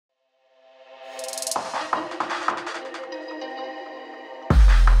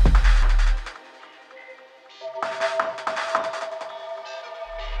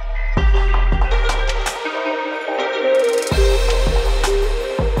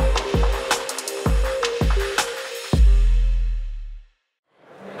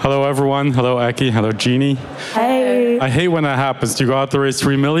Hello, everyone. Hello, Eccie. Hello, Gini. Hey. I hate when that happens. You go out to raise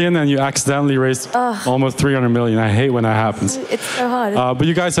 3 million and you accidentally raise almost 300 million. I hate when that happens. It's so hard. But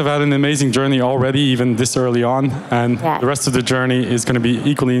you guys have had an amazing journey already, even this early on. And the rest of the journey is going to be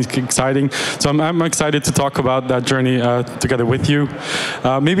equally exciting. So I'm excited to talk about that journey together with you.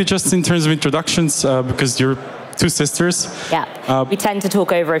 Maybe just in terms of introductions, because you're two sisters. Yeah, we tend to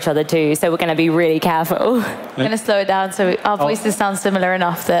talk over each other too, so we're going to be really careful. We're going to slow it down so our voices sound similar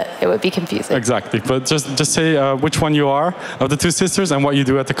enough that it would be confusing. Exactly, but just say which one you are of the two sisters and what you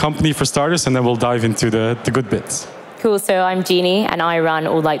do at the company for starters, and then we'll dive into the good bits. Cool, so I'm Gini, and I run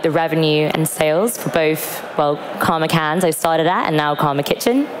all like the revenue and sales for both, well, Karma Cans I started at, and now Karma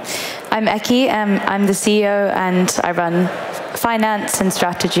Kitchen. I'm Eccie, I'm the CEO, and I run finance and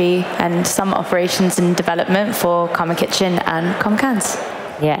strategy and some operations and development for Karma Kitchen and Karma Cans.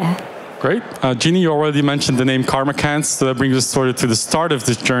 Yeah. Great. Gini, you already mentioned the name Karma Cans, so that brings us sort of to the start of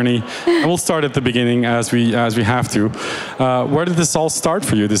this journey. And we'll start at the beginning as we have to. Where did this all start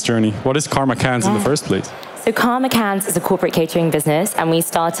for you, this journey? What is Karma Cans in the first place? So Karma Cans is a corporate catering business, and we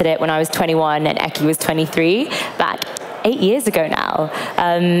started it when I was 21 and Eccie was 23, back 8 years ago now.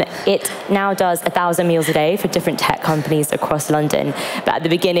 It now does 1,000 meals a day for different tech companies across London. But at the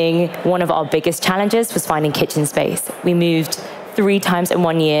beginning, one of our biggest challenges was finding kitchen space. We moved 3 times in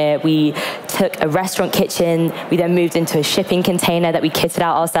 1 year. We took a restaurant kitchen. We then moved into a shipping container that we kitted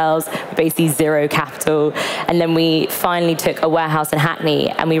out ourselves with basically zero capital. And then we finally took a warehouse in Hackney,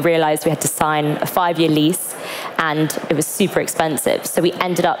 and we realized we had to sign a 5-year lease, and it was super expensive. So we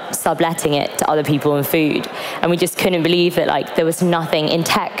ended up subletting it to other people in food. And we just couldn't believe that there was nothing in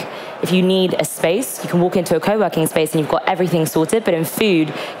tech. If you need a space, you can walk into a co-working space and you've got everything sorted, but in food,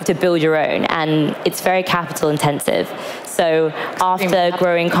 you have to build your own, and it's very capital intensive. So after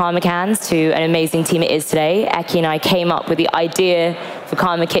growing Karma Cans to an amazing team it is today, Eccie and I came up with the idea for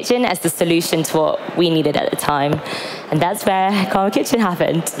Karma Kitchen as the solution to what we needed at the time. And that's where Karma Kitchen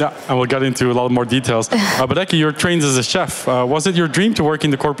happened. Yeah, and we'll get into a lot more details. But Eccie, you're trained as a chef. Was it your dream to work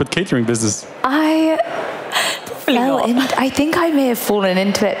in the corporate catering business? I think I may have fallen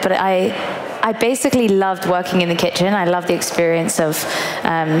into it, but I basically loved working in the kitchen. I loved the experience of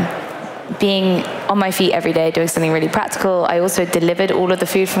being on my feet every day, doing something really practical. I also delivered all of the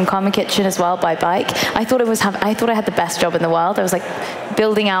food from Karma Kitchen as well by bike. I thought I had the best job in the world. I was like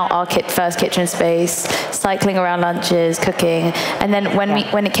building out our first kitchen space, cycling around lunches, cooking. And then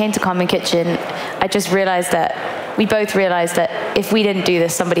when it came to Karma Kitchen, I just realized that we both realized that if we didn't do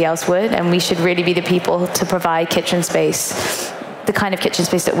this, somebody else would, and we should really be the people to provide kitchen space, the kind of kitchen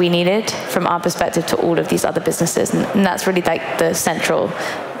space that we needed from our perspective to all of these other businesses. And that's really like the central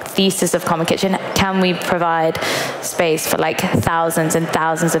thesis of Karma Kitchen. Can we provide space for thousands and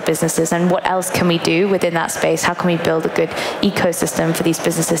thousands of businesses, and what else can we do within that space? How can we build a good ecosystem for these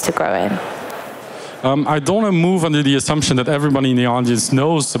businesses to grow in? I don't want to move under the assumption that everybody in the audience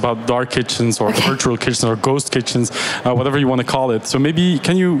knows about dark kitchens or virtual kitchens or ghost kitchens, whatever you want to call it. So maybe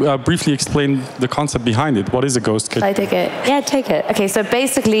can you briefly explain the concept behind it? What is a ghost kitchen? Shall I take it? Yeah, take it. Okay, so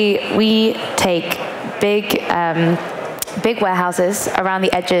basically we take big warehouses around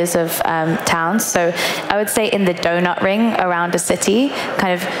the edges of towns. So I would say in the donut ring around a city,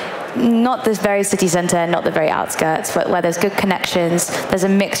 kind of not the very city center, not the very outskirts, but where there's good connections. There's a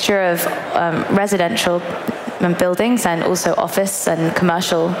mixture of residential buildings and also office and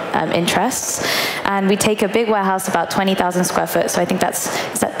commercial interests. And we take a big warehouse, about 20,000 square foot. So I think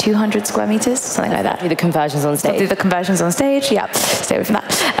is that 200 square meters? Something like that. Do the conversions on stage. Do the conversions on stage, yeah. Stay away from that.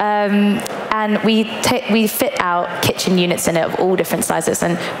 And we fit out kitchen units in it of all different sizes.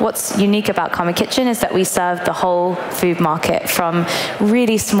 And what's unique about Karma Kitchen is that we serve the whole food market, from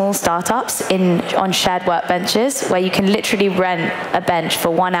really small startups on shared workbenches, where you can literally rent a bench for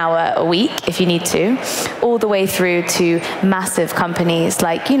 1 hour a week if you need to, all the way through to massive companies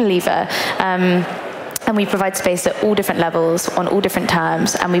like Unilever. And we provide space at all different levels, on all different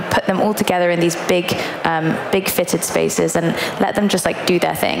terms, and we put them all together in these big fitted spaces and let them just do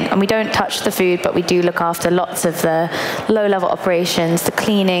their thing. And we don't touch the food, but we do look after lots of the low-level operations, the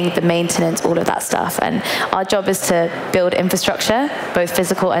cleaning, the maintenance, all of that stuff. And our job is to build infrastructure, both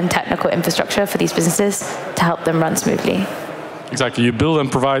physical and technical infrastructure for these businesses to help them run smoothly. Exactly. You build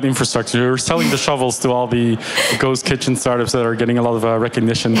and provide infrastructure. You're selling the shovels to all the ghost kitchen startups that are getting a lot of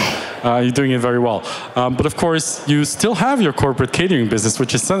recognition. You're doing it very well. But of course, you still have your corporate catering business,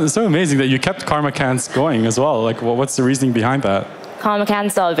 which is so amazing that you kept Karma Cans going as well. What's the reasoning behind that? Karma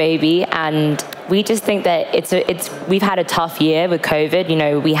Cans are a baby, and we just think that we've had a tough year with COVID. You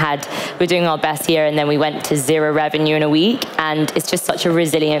know, we're doing our best year, and then we went to 0 revenue in a week, and it's just such a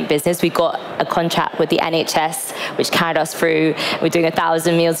resilient business. We got a contract with the NHS, which carried us through. We're doing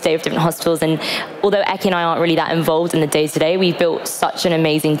 1,000 meals a day with different hospitals, and although Eccie and I aren't really that involved in the day-to-day, we've built such an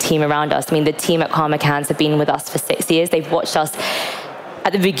amazing team around us. I mean, the team at Karma Cans have been with us for 6 years. They've watched us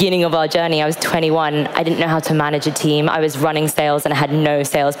at the beginning of our journey. I was 21. I didn't know how to manage a team. I was running sales and I had no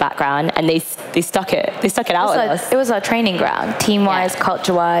sales background, and they stuck it. They stuck it out with us. It was our training ground, team-wise,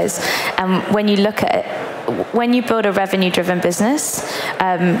 culture-wise. And when you look at it, when you build a revenue-driven business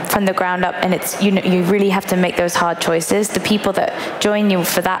from the ground up, and it's you really have to make those hard choices. The people that join you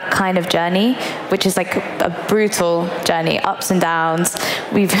for that kind of journey, which is like a brutal journey, ups and downs.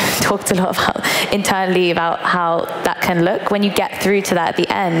 We've talked a lot about internally about how that can look. When you get through to that at the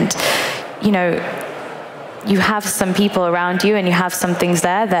end, you know, you have some people around you, and you have some things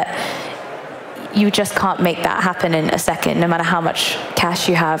there that you just can't make that happen in a second, no matter how much cash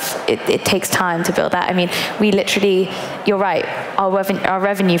you have. It takes time to build that. I mean, we literally, you're right, our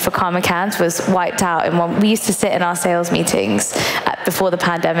revenue for Karma Cans was wiped out. And we used to sit in our sales meetings before the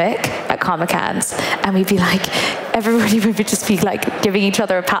pandemic at Karma Cans, and we'd be like, everybody would just be like giving each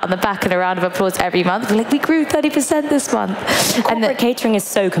other a pat on the back and a round of applause every month. We're like, we grew 30% this month. And corporate catering is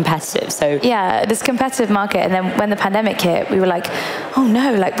so competitive. So yeah, this competitive market. And then when the pandemic hit, we were like, oh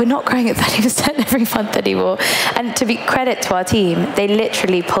no, like we're not growing at 30% every month anymore. And to be credit to our team, they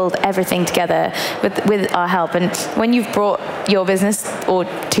literally pulled everything together with our help. And when you've brought your business or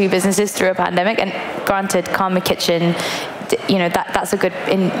 2 businesses through a pandemic, and granted, Karma Kitchen, you know, that's a good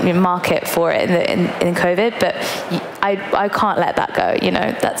market for it in COVID, but I can't let that go. You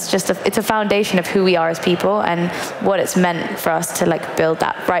know, that's just it's a foundation of who we are as people and what it's meant for us to like build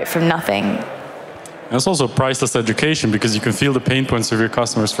that right from nothing. And it's also priceless education, because you can feel the pain points of your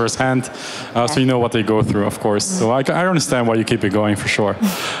customers firsthand, so you know what they go through, of course. So I understand why you keep it going, for sure.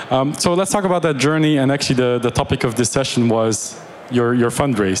 So let's talk about that journey. And actually, the topic of this session was your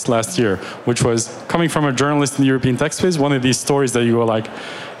fundraise last year, which was coming from a journalist in the European tech space. One of these stories that you were like,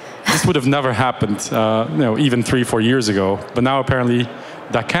 this would have never happened, you know, even 3-4 years ago. But now apparently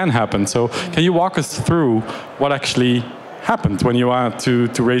that can happen. So can you walk us through what actually happened when you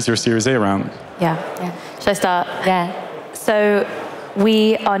wanted to raise your Series A round? Yeah. Should I start? Yeah. So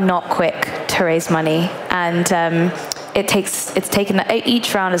we are not quick to raise money, and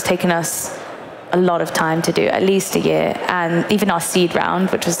each round has taken us a lot of time to do, at least a year, and even our seed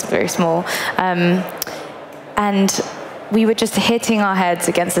round, which was very small. And we were just hitting our heads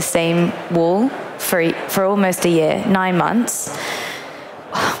against the same wall for almost a year, 9 months.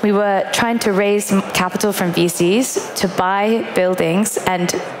 We were trying to raise capital from VCs to buy buildings and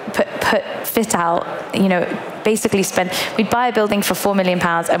fit out, you know, basically we'd buy a building for £4 million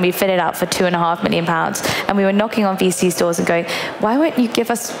and we'd fit it out for £2.5 million. And we were knocking on VC's doors and going, why won't you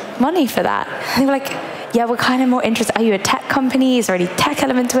give us money for that? And they were like, yeah, we're kind of more interested. Are you a tech company? Is there any tech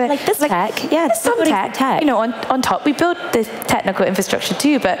element to it? Like this tech? Yeah, there's some tech. You know, on top, we build the technical infrastructure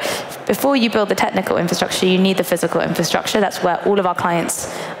too, but before you build the technical infrastructure, you need the physical infrastructure. That's where all of our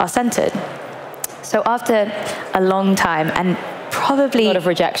clients are centered. So after a long time, and probably a lot of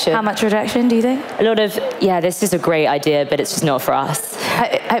rejection. How much rejection do you think? A lot of, yeah, this is a great idea, but it's just not for us.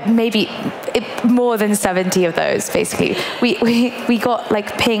 Maybe more than 70 of those, basically. We got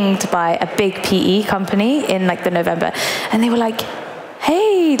like pinged by a big PE company in like the November, and they were like,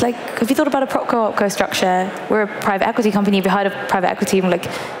 hey, like, have you thought about a prop co-op structure? We're a private equity company. Have you heard of private equity? And we're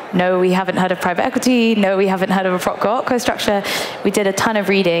like, no, we haven't heard of private equity. No, we haven't heard of a prop co-op structure. We did a ton of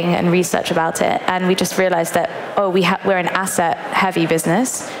reading and research about it, and we just realized that, oh, we're an asset-heavy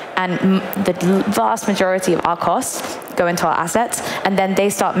business, and the vast majority of our costs go into our assets, and then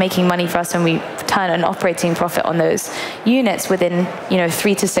they start making money for us when we turn an operating profit on those units within, you know,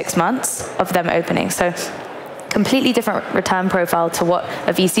 3 to 6 months of them opening. So completely different return profile to what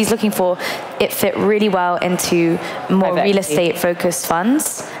a VC is looking for. It fit really well into more real estate focused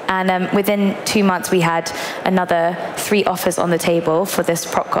funds. And within 2 months, we had another 3 offers on the table for this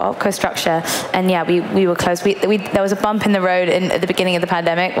prop co-structure. And yeah, we were close. There was a bump in the road at the beginning of the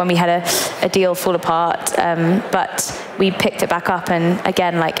pandemic when we had a deal fall apart. But we picked it back up and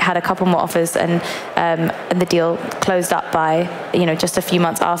again, like, had a couple more offers, and the deal closed up by, you know, just a few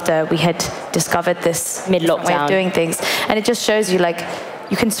months after we had discovered this mid-lockdown way of doing things. And it just shows you, like,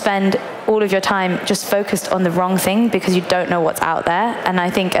 you can spend all of your time just focused on the wrong thing because you don't know what's out there. And I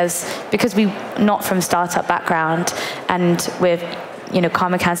think because we're not from startup background, and with, you know,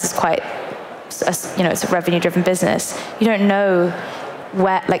 Karma Cans is quite, you know, it's a revenue-driven business. You don't know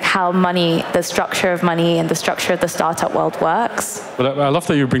how money, the structure of money and the structure of the startup world works. But I love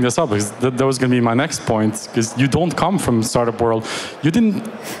that you bring this up, because that was going to be my next point, because you don't come from the startup world. You didn't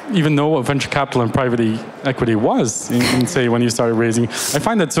even know what venture capital and private equity was, say, when you started raising. I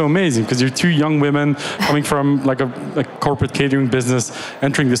find that so amazing, because you're two young women coming from like a corporate catering business,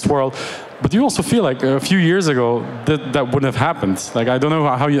 entering this world. But you also feel like a few years ago that wouldn't have happened. Like, I don't know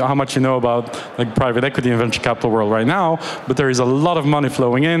how much you know about like private equity and venture capital world right now, but there is a lot of money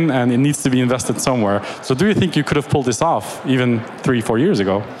flowing in, and it needs to be invested somewhere. So do you think you could have pulled this off even 3-4 years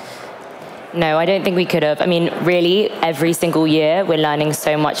ago? No, I don't think we could have. I mean, really, every single year, we're learning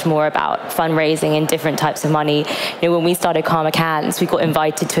so much more about fundraising and different types of money. You know, when we started Karma Cans, we got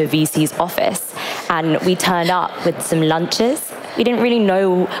invited to a VC's office, and we turned up with some lunches. We didn't really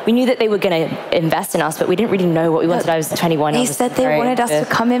know, we knew that they were going to invest in us, but we didn't really know what we wanted. I was 21. They said they wanted us to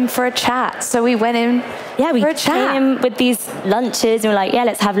come in for a chat, so we went in for a chat. We came in with these lunches, and we're like, yeah,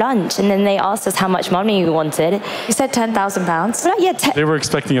 let's have lunch. And then they asked us how much money we wanted. We said £10,000. Like, yeah, they were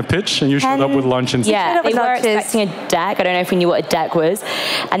expecting a pitch, and you showed up with lunch instead. Yeah, they were expecting a deck. I don't know if we knew what a deck was.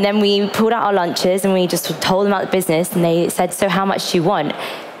 And then we pulled out our lunches, and we just told them about the business, and they said, so how much do you want?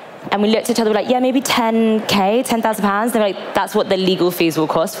 And we looked at each other, like, yeah, maybe 10K, £10,000. They're like, that's what the legal fees will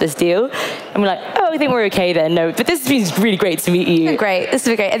cost for this deal. And we're like, oh, I think we're okay then. No, but this is really great to meet you. Great, this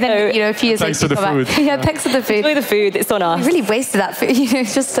is great. And then, a few years later, thanks for the food. Thanks for the food. Enjoy the food, it's on us. We really wasted that food.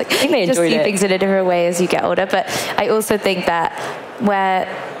 Just like, just see things in a different way as you get older. But I also think that where,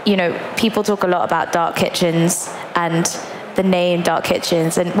 people talk a lot about dark kitchens and the name dark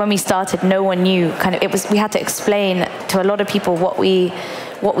kitchens. And when we started, no one knew we had to explain to a lot of people what we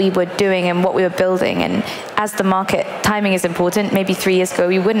were doing and what we were building. And as the market, timing is important. Maybe 3 years ago,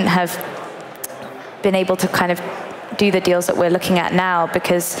 we wouldn't have been able to kind of do the deals that we're looking at now,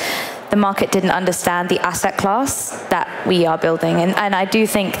 because the market didn't understand the asset class that we are building. And I do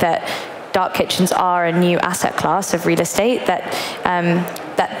think that dark kitchens are a new asset class of real estate, that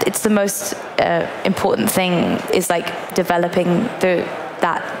it's the most important thing is like developing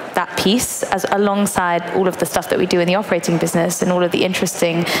that piece as alongside all of the stuff that we do in the operating business and all of the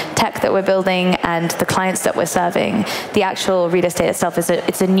interesting tech that we're building and the clients that we're serving. The actual real estate itself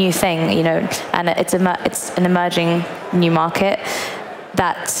it's a new thing, and it's an emerging new market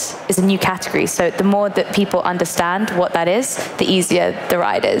that is a new category. So the more that people understand what that is, the easier the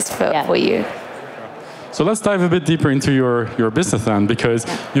ride is for you. So let's dive a bit deeper into your business then, because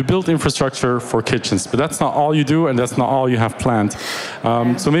you build infrastructure for kitchens, but that's not all you do, and that's not all you have planned.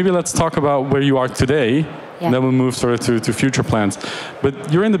 So maybe let's talk about where you are today, and then we'll move sort of to future plans.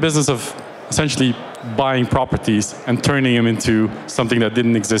 But you're in the business of essentially buying properties and turning them into something that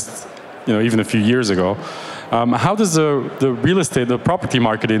didn't exist, even a few years ago. How does the real estate, the property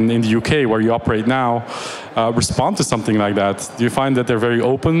market in the UK, where you operate now, respond to something like that? Do you find that they're very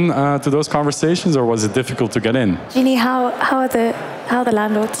open to those conversations, or was it difficult to get in? Gini, how are the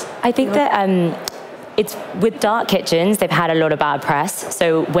landlords? I think that it's with dark kitchens, they've had a lot of bad press.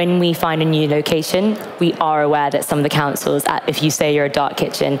 So when we find a new location, we are aware that some of the councils, if you say you're a dark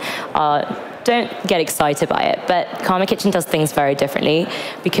kitchen, don't get excited by it. But Karma Kitchen does things very differently,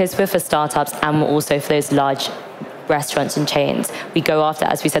 because we're for startups and we're also for those large restaurants and chains. We go after,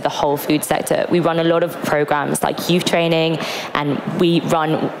 as we said, the whole food sector. We run a lot of programs like youth training, and we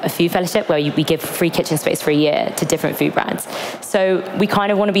run a food fellowship where we give free kitchen space for a year to different food brands. So we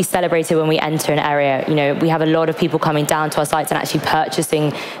kind of want to be celebrated when we enter an area. We have a lot of people coming down to our sites and actually purchasing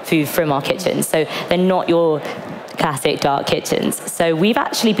food from our kitchens. So they're not your classic dark kitchens. So we've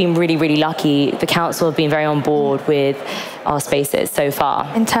actually been really, really lucky. The council have been very on board with our spaces so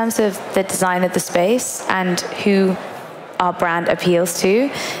far. In terms of the design of the space and who our brand appeals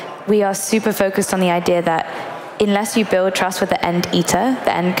to, we are super focused on the idea that unless you build trust with the end eater,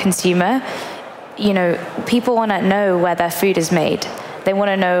 the end consumer, people want to know where their food is made. They want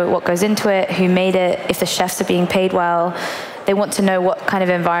to know what goes into it, who made it, if the chefs are being paid well. They want to know what kind of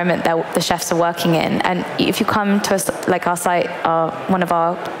environment the chefs are working in. And if you come to us, like our site, one of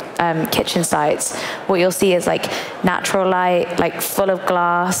our kitchen sites, what you'll see is like natural light, like full of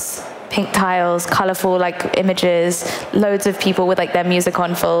glass, pink tiles, colorful like images, loads of people with like their music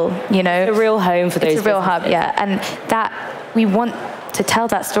on full, It's a real home for those. It's a real hub, yeah. And that we want to tell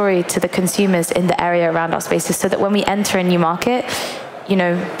that story to the consumers in the area around our spaces, so that when we enter a new market,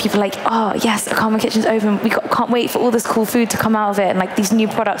 people are like, oh yes, a Karma Kitchen's open. We can't wait for all this cool food to come out of it, and like these new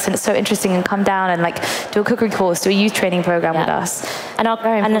products, and it's so interesting. And come down and like do a cookery course, do a youth training program with us. And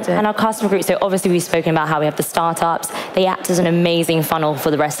our customer group. So obviously we've spoken about how we have the startups. They act as an amazing funnel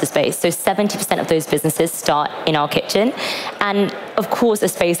for the rest of the space. So 70% of those businesses start in our kitchen, and of course a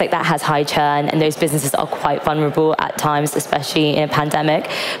space like that has high churn, and those businesses are quite vulnerable at times, especially in a pandemic.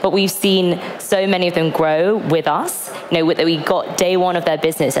 But we've seen so many of them grow with us. We got day one of their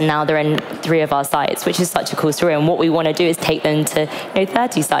business, and now they're in 3 of our sites, which is such a cool story. And what we want to do is take them to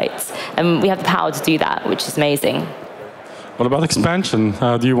 30 sites, and we have the power to do that, which is amazing. What about expansion?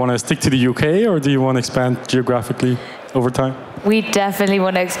 Do you want to stick to the UK, or do you want to expand geographically over time? We definitely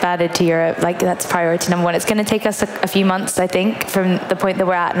want to expand it to Europe. Like, that's priority number 1. It's going to take us a few months, I think, from the point that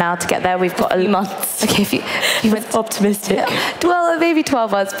we're at now to get there. We've got a few months. Okay, a few months. Optimistic. Well, maybe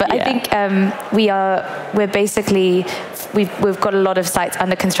 12 months, but I think we're basically, we've got a lot of sites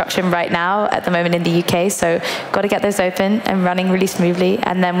under construction right now at the moment in the UK, so got to get those open and running really smoothly.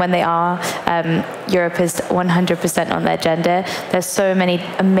 And then when they are, Europe is 100% on the agenda. There's so many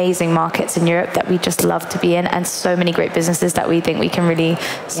amazing markets in Europe that we just love to be in, and so many great businesses that we think we can really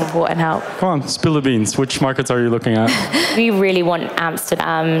support and help. Come on, spill the beans. Which markets are you looking at? We really want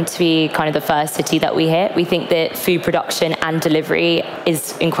Amsterdam to be kind of the first city that we hit. We think that food production and delivery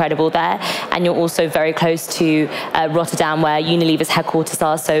is incredible there. And you're also very close to Rotterdam, where Unilever's headquarters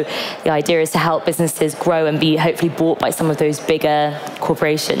are. So the idea is to help businesses grow and be hopefully bought by some of those bigger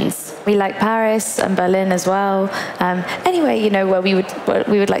corporations. We like Paris and Berlin as well. Anyway, where we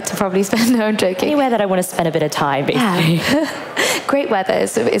would like to probably spend. No, I'm joking. Anywhere that I want to spend a bit of time, basically. Yeah. Great weather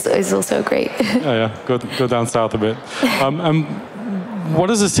is also great. Go down south a bit. What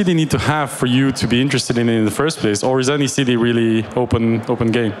does a city need to have for you to be interested in it in the first place, or is any city really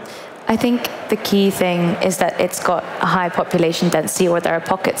open game? I think the key thing is that it's got a high population density, or there are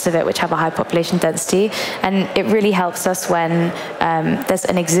pockets of it which have a high population density. And it really helps us when there's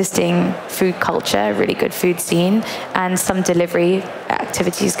an existing food culture, really good food scene, and some delivery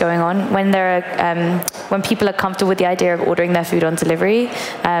activities going on. When people are comfortable with the idea of ordering their food on delivery,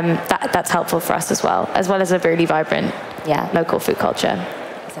 that's helpful for us as well as a really vibrant local food culture.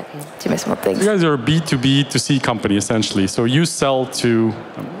 Exactly. Too many small things. You guys are a B2B2C company, essentially. So you sell to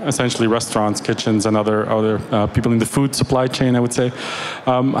essentially restaurants, kitchens, and other people in the food supply chain, I would say.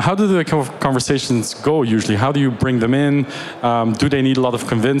 How do the conversations go usually? How do you bring them in? Do they need a lot of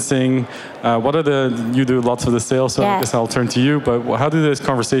convincing? You do lots of the sales, so I guess I'll turn to you. But how do this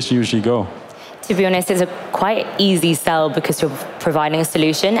conversation usually go? To be honest, it's a quite easy sell because you're providing a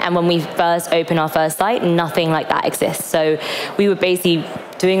solution. And when we first opened our first site, nothing like that exists. So we were basically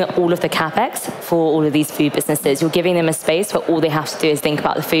doing all of the CapEx for all of these food businesses. You're giving them a space where all they have to do is think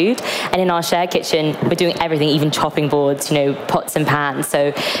about the food. And in our shared kitchen, we're doing everything, even chopping boards, pots and pans.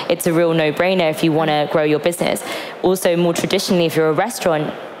 So it's a real no-brainer if you want to grow your business. Also, more traditionally, if you're a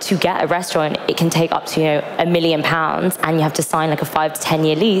restaurant, to get a restaurant, it can take up to £1 million, and you have to sign like a 5 to 10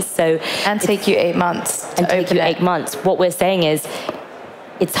 year lease. And take you 8 months. What we're saying is,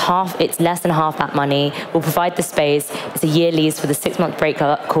 it's less than half that money. We'll provide the space. It's a year lease with a 6-month break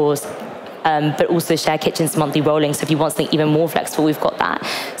course, but also share kitchens monthly rolling. So if you want something even more flexible, we've got that.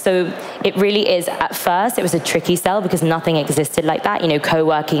 So it really is, at first, it was a tricky sell because nothing existed like that.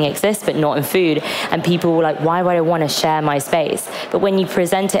 Co-working exists, but not in food. And people were like, why would I want to share my space? But when you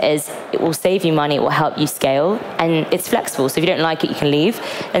present it as, it will save you money, it will help you scale, and it's flexible. So if you don't like it, you can leave.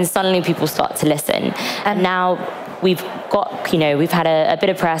 And suddenly people start to listen. And now, we've had a bit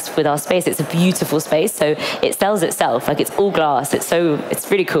of press with our space. It's a beautiful space, so it sells itself. Like, it's all glass. It's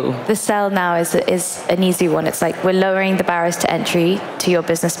really cool. The sell now is an easy one. It's like we're lowering the barriers to entry to your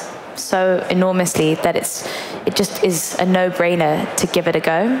business so enormously that it just is a no-brainer to give it a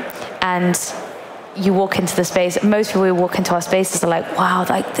go. And you walk into the space. Most people who walk into our spaces are like, wow,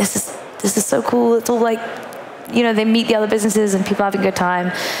 like this is so cool. It's all like, they meet the other businesses and people having a good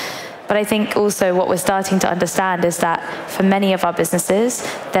time. But I think also what we're starting to understand is that for many of our businesses,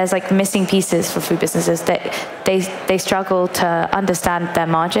 there's like missing pieces for food businesses that they struggle to understand their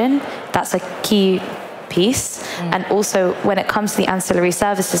margin. That's a key piece. And also when it comes to the ancillary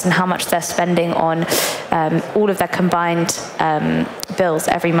services and how much they're spending on all of their combined bills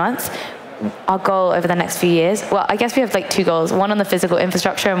every month, our goal over the next few years, well, I guess we have like 2 goals, one on the physical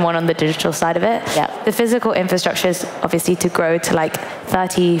infrastructure and one on the digital side of it. Yeah. The physical infrastructure is obviously to grow to like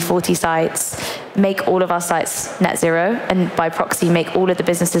 30, 40 sites, make all of our sites net zero, and by proxy, make all of the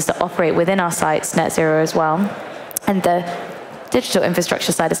businesses that operate within our sites net zero as well. And the digital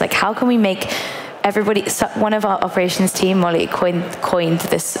infrastructure side is like, how can we make one of our operations team, Molly, coined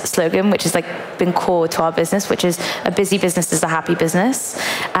this slogan, which has like been core to our business, which is a busy business is a happy business.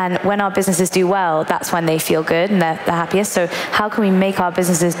 And when our businesses do well, that's when they feel good and they're happiest. So how can we make our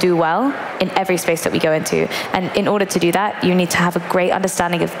businesses do well in every space that we go into? And in order to do that, you need to have a great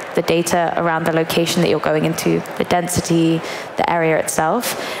understanding of the data around the location that you're going into, the density, the area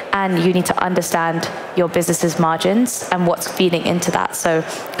itself, and you need to understand your business's margins and what's feeding into that. So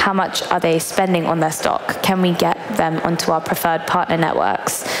how much are they spending on their stock? Can we get them onto our preferred partner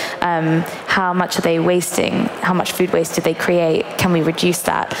networks? How much are they wasting? How much food waste do they create? Can we reduce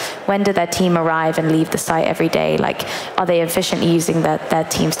that? When do their team arrive and leave the site every day? Like, are they efficiently using their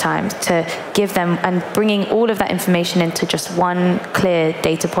team's time? To give them, and bringing all of that information into just one clear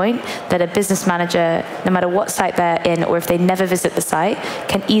data point that a business manager, no matter what site they're in, or if they never visit the site,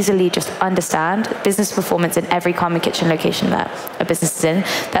 can easily just understand business performance in every Karma Kitchen location that a business is in.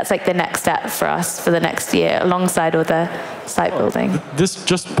 That's like the next step for us for the next year, alongside all the site building. This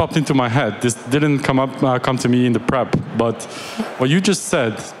just popped into my head. This didn't come to me in the prep, but what you just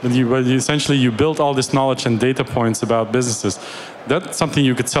said, essentially you built all this knowledge and data points about businesses. That's something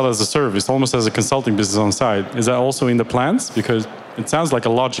you could sell as a service, almost as a consulting business on side. Is that also in the plans? Because it sounds like a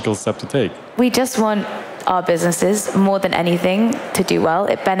logical step to take. We just want our businesses, more than anything, to do well.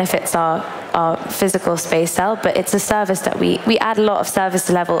 It benefits our physical space sell, but it's a service that we add a lot of service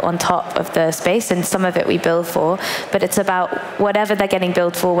level on top of the space, and some of it we bill for, but it's about whatever they're getting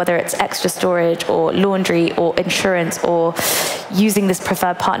billed for, whether it's extra storage or laundry or insurance or using this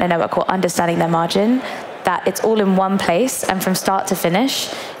preferred partner network or understanding their margin, that it's all in one place, and from start to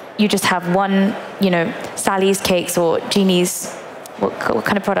finish, you just have one, Sally's Cakes or Gini's, what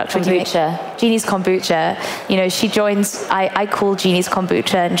kind of product would you make? Gini's kombucha. She joins. I call Gini's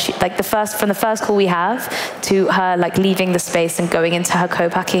kombucha, and she, like from the first call we have to her like leaving the space and going into her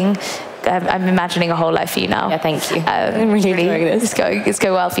co-packing. I'm imagining a whole life for you now. Yeah, thank you. I'm really enjoying this. It's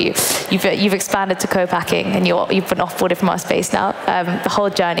going well for you. You've expanded to co-packing, and you've been offboarded from our space now. The whole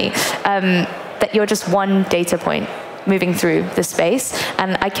journey. That you're just one data point moving through the space,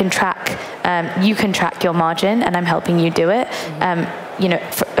 and I can track, you can track your margin, and I'm helping you do it,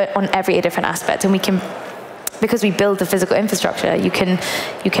 on every different aspect. And we can, because we build the physical infrastructure, you can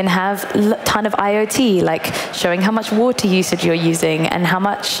have a ton of IoT, like showing how much water usage you're using and how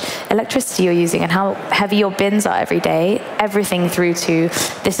much electricity you're using and how heavy your bins are every day, everything through to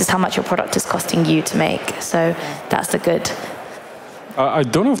this is how much your product is costing you to make. So that's the good. I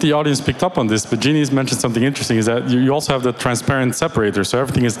don't know if the audience picked up on this, but Gini's mentioned something interesting, is that you also have the transparent separator, so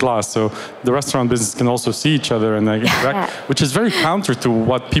everything is glass, so the restaurant business can also see each other and interact, which is very counter to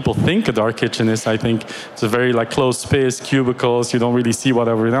what people think a dark kitchen is. I think it's a very closed space, cubicles, you don't really see what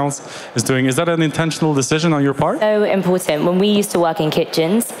everyone else is doing. Is that an intentional decision on your part? So important. When we used to work in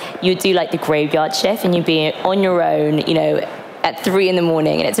kitchens, you'd do the graveyard shift and you'd be on your own, at 3 in the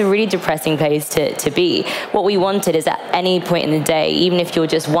morning, and it's a really depressing place to be. What we wanted is at any point in the day, even if you're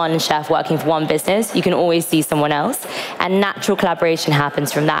just one chef working for one business, you can always see someone else, and natural collaboration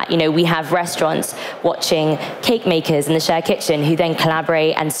happens from that. We have restaurants watching cake makers in the shared kitchen who then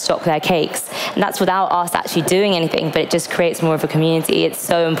collaborate and stock their cakes, and that's without us actually doing anything, but it just creates more of a community. It's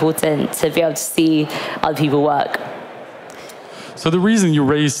so important to be able to see other people work. So the reason you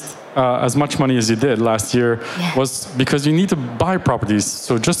raised as much money as you did last year was because you need to buy properties.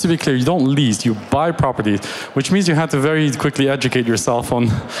 So just to be clear, you don't lease, you buy properties, which means you had to very quickly educate yourself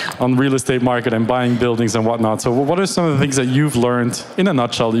on real estate market and buying buildings and whatnot. So what are some of the things that you've learned in a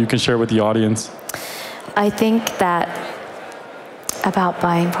nutshell that you can share with the audience? I think that about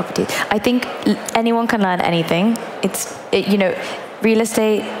buying property, I think anyone can learn anything. Real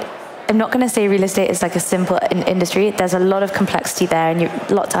estate, I'm not going to say real estate is a simple industry. There's a lot of complexity there and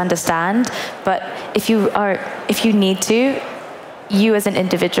a lot to understand. But if you need to, you as an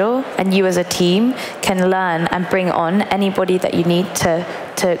individual and you as a team can learn and bring on anybody that you need to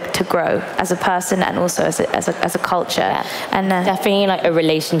grow as a person and also as a culture. Yeah. And definitely a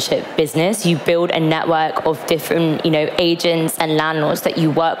relationship business. You build a network of different agents and landlords that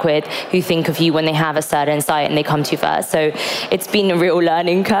you work with who think of you when they have a certain site and they come to you first. So it's been a real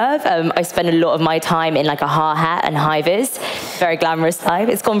learning curve. I spend a lot of my time in a hard hat and high vis, very glamorous life.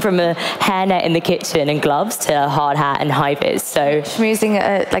 It's gone from a hairnet in the kitchen and gloves to a hard hat and high vis. So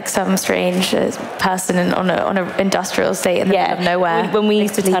schmoozing some strange person on an industrial estate in the middle of nowhere. When we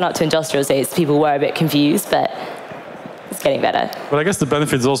used to turn up to industrial estates, people were a bit confused, but it's getting better. But I guess the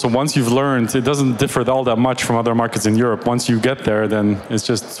benefit is also once you've learned, it doesn't differ all that much from other markets in Europe. Once you get there, then it's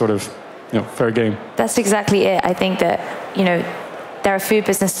just sort of fair game. That's exactly it. I think that there are food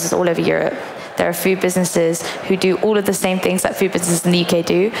businesses all over Europe. There are food businesses who do all of the same things that food businesses in the UK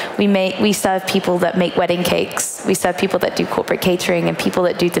do. We serve people that make wedding cakes. We serve people that do corporate catering and people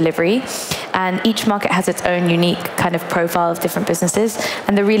that do delivery. And each market has its own unique kind of profile of different businesses.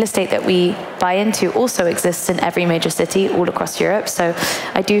 And the real estate that we buy into also exists in every major city all across Europe. So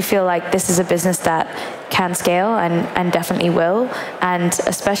I do feel like this is a business that can scale and definitely will. And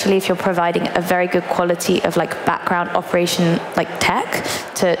especially if you're providing a very good quality of like background operation, like tech,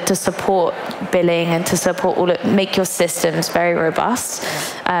 to support billing and to support make your systems very robust,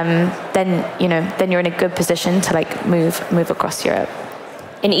 then you're in a good position to like move across Europe.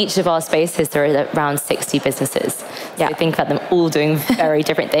 In each of our spaces, there are around 60 businesses. Yeah. So think about them all doing very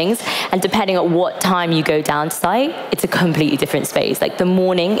different things. And depending on what time you go down to site, it's a completely different space. Like the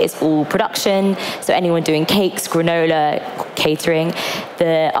morning is all production, so anyone doing cakes, granola, catering.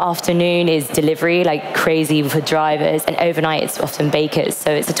 The afternoon is delivery, like crazy for drivers. And overnight, it's often bakers.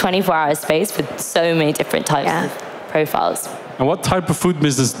 So it's a 24-hour space with so many different types of profiles. And what type of food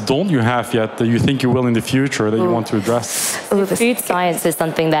business don't you have yet that you think you will in the future that you want to address? Food science is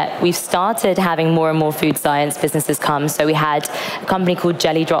something that we've started having more and more food science businesses come. So we had a company called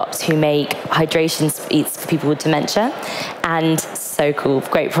Jelly Drops who make hydration sweets for people with dementia. And so cool,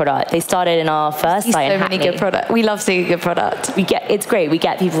 great product. They started in our first site in Hackney. So many good products. We love seeing good product. It's great. We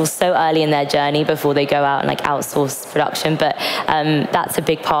get people so early in their journey before they go out and like outsource production. But that's a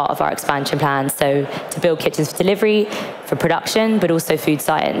big part of our expansion plan. So to build kitchens for delivery, for production, but also food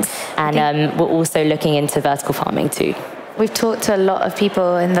science. And we're also looking into vertical farming too. We've talked to a lot of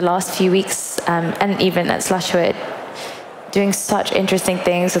people in the last few weeks, and even at Slush, who are doing such interesting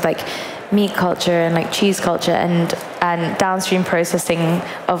things with like meat culture and like cheese culture and downstream processing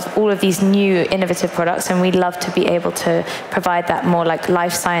of all of these new innovative products. And we'd love to be able to provide that more like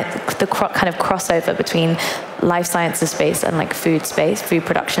life science, the kind of crossover between life sciences space and like food space, food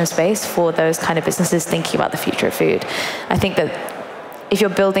production space for those kind of businesses thinking about the future of food. I think that if you're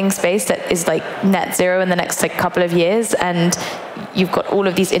building space that is like net zero in the next like couple of years and you've got all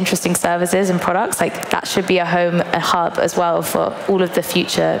of these interesting services and products, like that should be a hub as well for all of the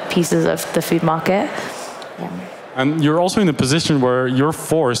future pieces of the food market. Yeah. And you're also in a position where you're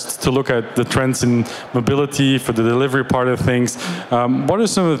forced to look at the trends in mobility for the delivery part of things. What are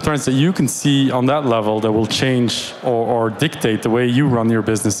some of the trends that you can see on that level that will change or dictate the way you run your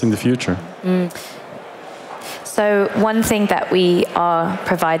business in the future? So one thing that we are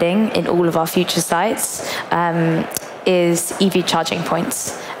providing in all of our future sites is EV charging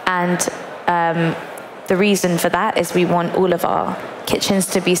points. And the reason for that is we want all of our kitchens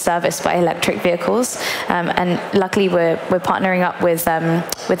to be serviced by electric vehicles. And luckily we're partnering up with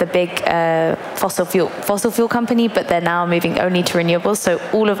a big fossil fuel company, but they're now moving only to renewables. So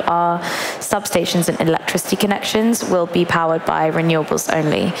all of our substations and electricity connections will be powered by renewables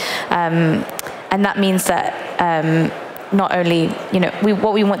only. And that means that not only,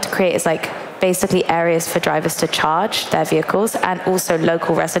 what we want to create is like basically areas for drivers to charge their vehicles and also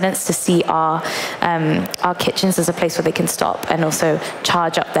local residents to see our kitchens as a place where they can stop and also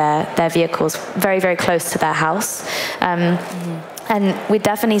charge up their vehicles very, very close to their house. And we're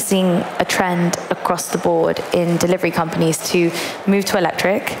definitely seeing a trend across the board in delivery companies to move to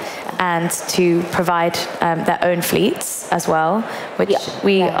electric and to provide their own fleets as well, which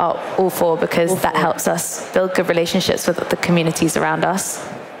we are all for because that helps us build good relationships with the communities around us.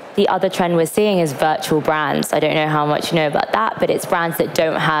 The other trend we're seeing is virtual brands. I don't know how much you know about that, but it's brands that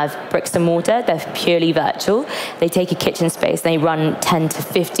don't have bricks and mortar. They're purely virtual. They take a kitchen space, they run 10 to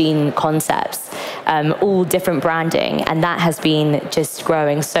 15 concepts, all different branding, and that has been just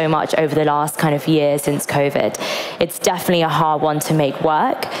growing so much over the last kind of year since COVID. It's definitely a hard one to make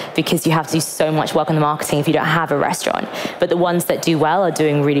work because you have to do so much work on the marketing if you don't have a restaurant. But the ones that do well are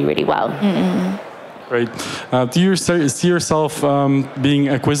doing really, really well. Great. Do you see yourself being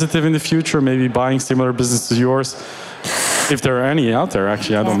acquisitive in the future, maybe buying similar businesses to yours? If there are any out there,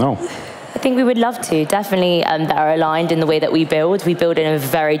 actually, I don't know. I think we would love to, definitely, that are aligned in the way that we build. We build in a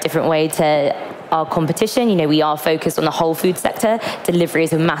very different way to our competition. We are focused on the whole food sector. Delivery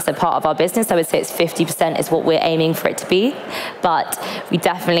is a massive part of our business. I would say it's 50% is what we're aiming for it to be. But we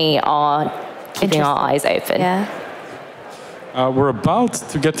definitely are keeping our eyes open. Yeah. We're about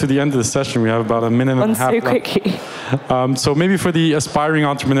to get to the end of the session. We have about a minute and a half left. Quickly. So maybe for the aspiring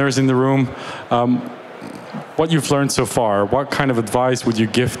entrepreneurs in the room, what you've learned so far, what kind of advice would you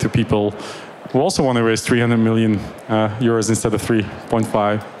give to people who also want to raise 300 million euros instead of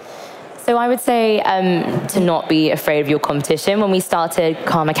 3.5? So I would say to not be afraid of your competition. When we started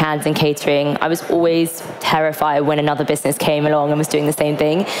Karma Cans and Catering, I was always terrified when another business came along and was doing the same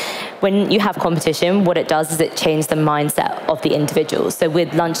thing. when you have competition, what it does is it changes the mindset of the individuals. So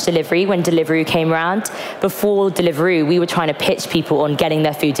with lunch delivery, when Deliveroo came around, before Deliveroo, we were trying to pitch people on getting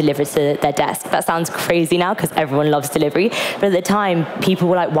their food delivered to their desk. That sounds crazy now because everyone loves delivery, but at the time, people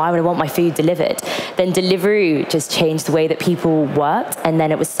were like, why would I want my food delivered? Then Deliveroo just changed the way that people worked, and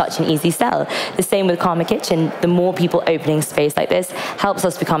then it was such an easy sell. The same with Karma Kitchen. The more people opening space like this helps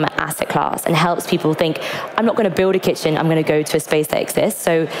us become an asset class and helps people think, I'm not going to build a kitchen, I'm going to go to a space that exists.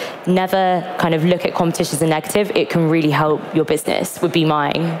 So never kind of look at competition as a negative. It can really help your business, would be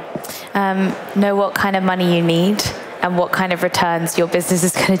mine. Know what kind of money you need and what kind of returns your business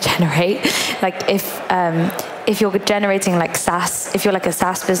is going to generate. Like if you're generating like SaaS, if you're like a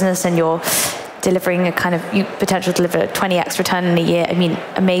SaaS business and you're delivering a kind of potential to deliver a 20x return in a year, I mean,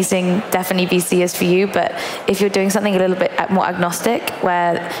 amazing, definitely VC is for you. But if you're doing something a little bit more agnostic,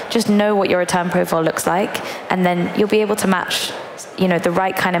 where just know what your return profile looks like, and then you'll be able to match, you know, the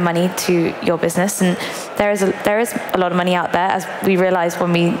right kind of money to your business. And there is a lot of money out there, as we realized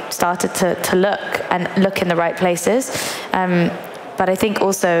when we started to look in the right places. But I think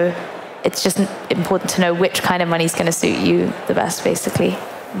also it's just important to know which kind of money is going to suit you the best, basically.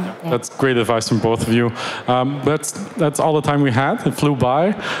 Yeah. That's great advice from both of you. That's all the time we had. It flew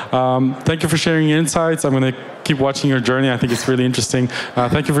by. Thank you for sharing your insights. I'm going to keep watching your journey. I think it's really interesting.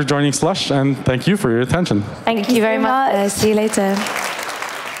 Thank you for joining Slush, and thank you for your attention. Thank you very much. See you later.